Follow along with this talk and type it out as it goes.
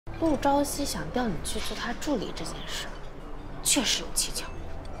陆朝夕想调你去做他助理这件事，确实有蹊跷，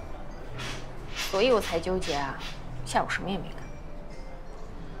所以我才纠结啊。下午什么也没干，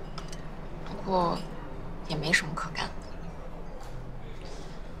不过也没什么可干的。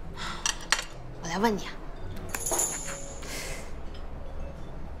我来问你啊，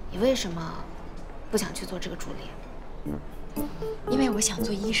你为什么不想去做这个助理？因为我想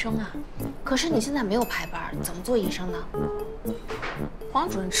做医生啊。可是你现在没有排班，怎么做医生呢？黄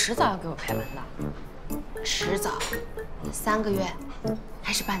主任迟早要给我排班的。迟早，3个月，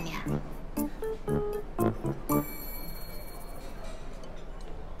还是半年？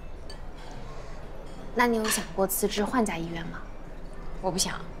那你有想过辞职换家医院吗？我不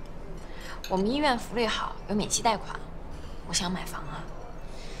想，我们医院福利好，有免息贷款，我想买房啊。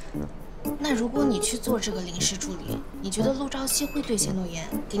那如果你去做这个临时助理，你觉得陆朝夕会兑现诺言，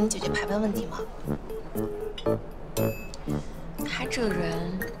给你解决排班问题吗？他这个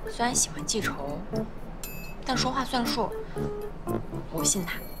人虽然喜欢记仇，但说话算数，我信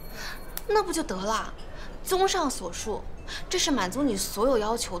他。那不就得了？综上所述，这是满足你所有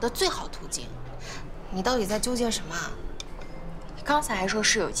要求的最好途径。你到底在纠结什么啊？刚才还说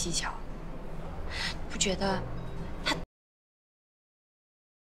事有蹊跷，不觉得他？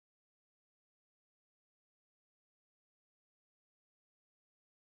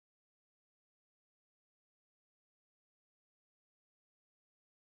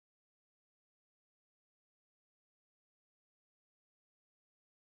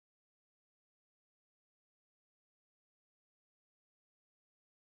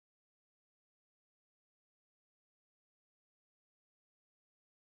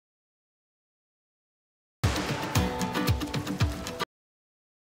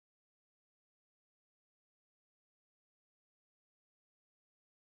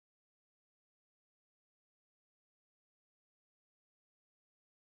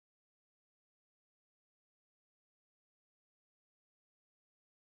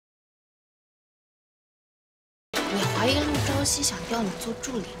你怀疑陆朝夕想调你做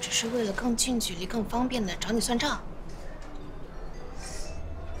助理，只是为了更近距离、更方便的找你算账？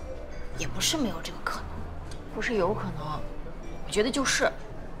也不是没有这个可能。不是有可能，我觉得就是。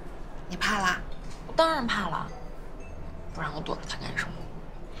你怕啦？我当然怕了，不然我躲着他干什么？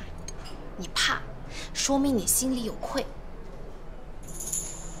你怕，说明你心里有愧。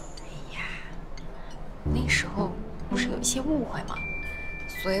哎呀，那时候不是有一些误会吗？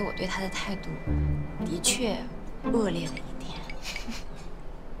所以我对他的态度的确恶劣了一点。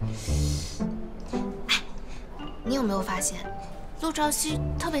哎，你有没有发现，陆朝夕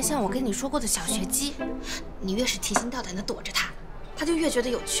特别像我跟你说过的小学鸡，你越是提心吊胆地躲着他，他就越觉得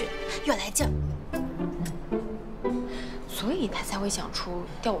有趣，越来劲儿。所以他才会想出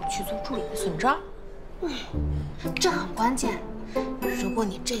调我去做助理的损招。这很关键。如果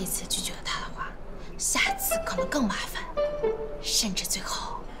你这一次拒绝了他的话，下次可能更麻烦，甚至最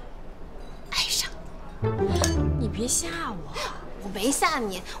后爱上你别吓我！我没吓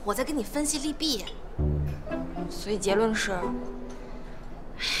你，我在跟你分析利弊。所以结论是，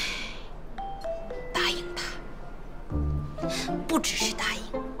答应他，不只是答应，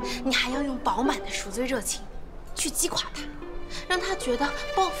你还要用饱满的赎罪热情去击垮他，让他觉得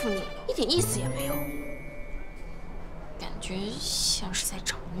报复你一点意思也没有。感觉像是在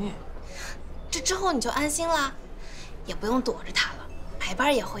找虐。这之后你就安心啦，也不用躲着他了，排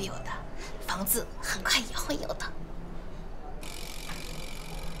班也会有的，房子很快也会有的。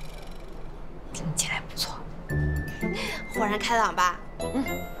听起来不错，豁然开朗吧？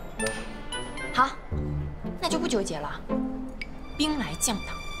好，那就不纠结了。兵来将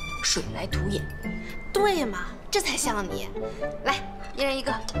挡，水来土掩。对嘛，这才像你。来，一人一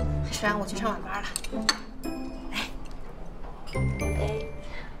个，吃完我去上晚班了。来，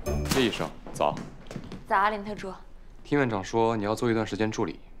叶医生，早。早啊，林特助。听院长说你要做一段时间助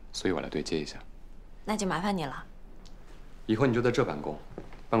理，所以我来对接一下。那就麻烦你了。以后你就在这办公，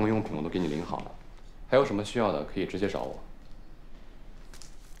办公用品我都给你领好了，还有什么需要的可以直接找我。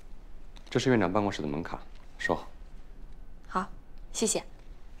这是院长办公室的门卡，收好。好，谢谢。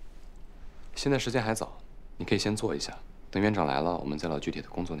现在时间还早，你可以先坐一下，等院长来了，我们再聊具体的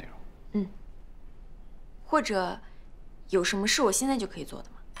工作内容。或者有什么是我现在就可以做的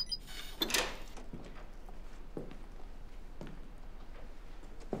吗？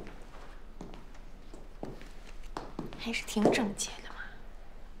还是挺整洁的嘛。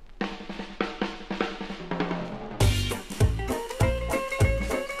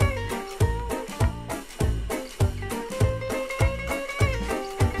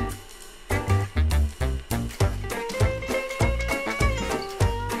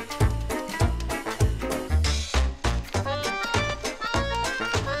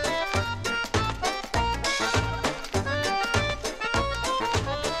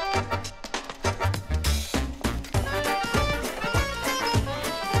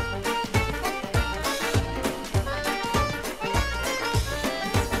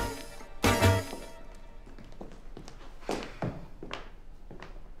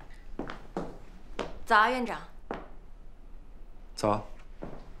早啊，院长。早。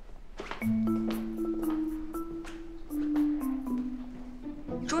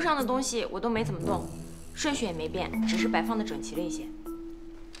桌上的东西我都没怎么动，顺序也没变，只是摆放的整齐了一些。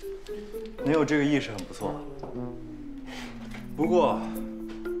能有这个意识很不错。不过，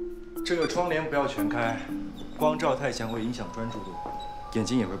这个窗帘不要全开，光照太强会影响专注度，眼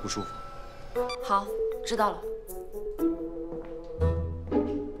睛也会不舒服。好，知道了。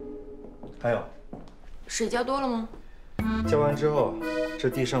还有，水浇多了吗？浇完之后，这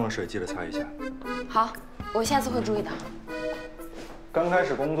地上的水记得擦一下。好，我下次会注意的。刚开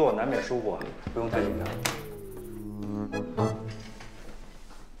始工作难免疏忽，不用太紧张。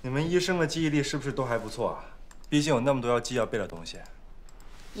你们医生的记忆力是不是都还不错啊？毕竟有那么多要记要背的东西。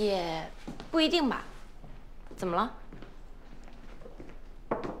也不一定吧。怎么了？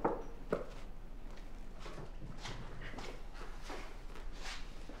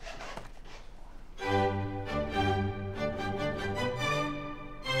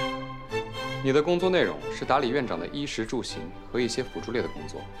你的工作内容是打理院长的衣食住行和一些辅助类的工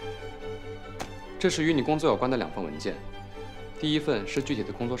作。这是与你工作有关的2份文件。第1份是具体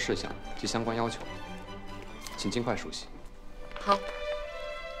的工作事项及相关要求，请尽快熟悉。好。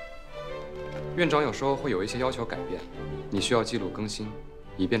院长有时候会有一些要求改变，你需要记录更新，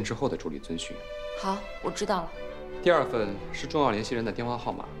以便之后的助理遵循。好，我知道了。第2份是重要联系人的电话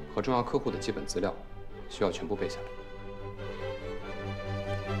号码和重要客户的基本资料，需要全部背下来。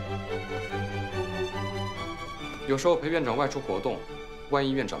有时候陪院长外出活动，万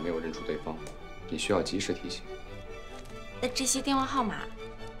一院长没有认出对方，你需要及时提醒。那这些电话号码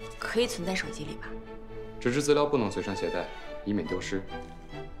可以存在手机里吧？纸质资料不能随身携带，以免丢失。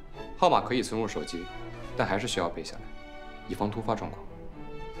号码可以存入手机，但还是需要背下来，以防突发状况。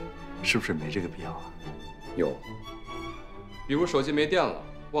是不是没这个必要啊？有，比如手机没电了、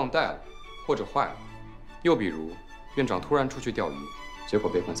忘带了，或者坏了；又比如院长突然出去钓鱼，结果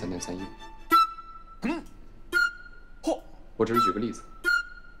被关3天3夜。我只是举个例子。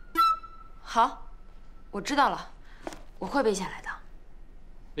好，我知道了，我会背下来的。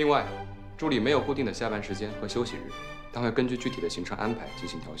另外，助理没有固定的下班时间和休息日，但会根据具体的行程安排进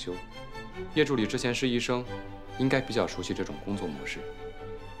行调休。叶助理之前是医生，应该比较熟悉这种工作模式。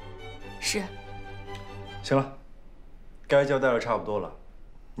是。行了，该交代的差不多了，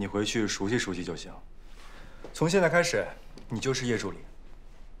你回去熟悉熟悉就行。从现在开始，你就是叶助理，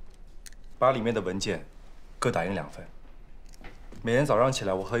把里面的文件各打印2份。每天早上起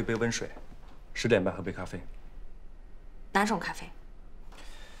来，我喝一杯温水，10点半喝杯咖啡。哪种咖啡？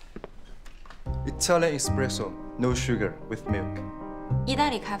 Italian espresso, no sugar with milk。意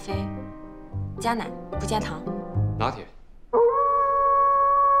大利咖啡，加奶不加糖。拿铁。